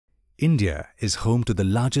India is home to the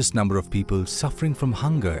largest number of people suffering from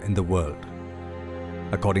hunger in the world.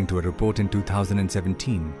 According to a report in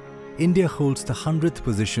 2017, India holds the 100th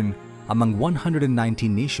position among 190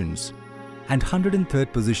 nations and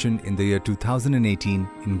 103rd position in the year 2018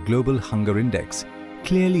 in Global Hunger Index,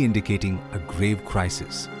 clearly indicating a grave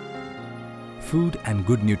crisis. Food and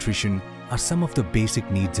good nutrition are some of the basic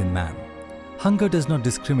needs in man. Hunger does not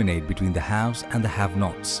discriminate between the haves and the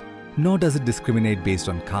have-nots, nor does it discriminate based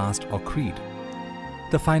on caste or creed.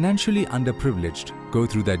 The financially underprivileged go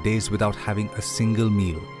through their days without having a single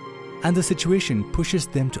meal, and the situation pushes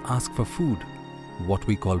them to ask for food, what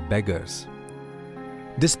we call beggars.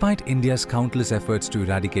 Despite India's countless efforts to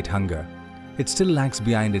eradicate hunger, it still lags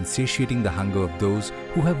behind in satiating the hunger of those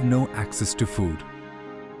who have no access to food.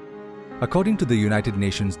 According to the United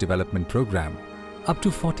Nations Development Programme, up to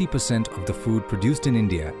 40% of the food produced in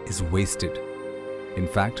India is wasted. In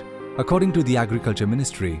fact, according to the Agriculture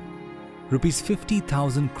Ministry, Rs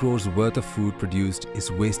 50,000 crores worth of food produced is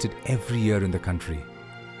wasted every year in the country.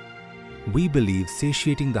 We believe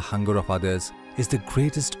satiating the hunger of others is the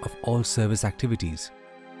greatest of all service activities.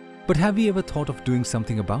 But have we ever thought of doing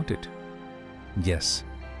something about it? Yes,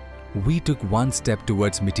 we took one step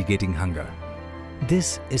towards mitigating hunger.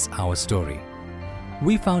 This is our story.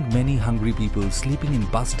 We found many hungry people sleeping in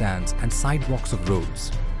bus stands and sidewalks of roads.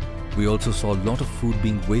 We also saw a lot of food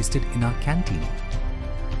being wasted in our canteen.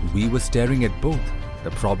 We were staring at both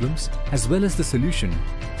the problems as well as the solution,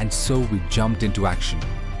 and so we jumped into action.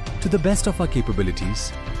 To the best of our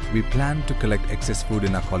capabilities, we planned to collect excess food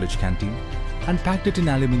in our college canteen and packed it in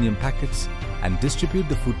aluminium packets and distribute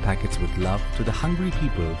the food packets with love to the hungry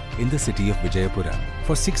people in the city of Vijayapura.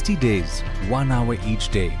 For 60 days, 1 hour each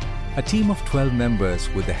day, a team of 12 members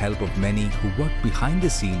with the help of many who worked behind the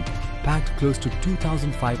scene packed close to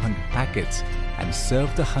 2,500 packets and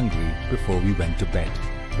served the hungry before we went to bed.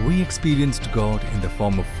 We experienced God in the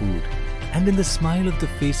form of food and in the smile of the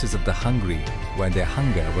faces of the hungry when their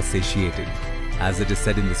hunger was satiated. As it is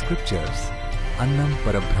said in the scriptures, Annam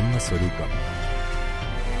PARABRAHMA Swaroopam.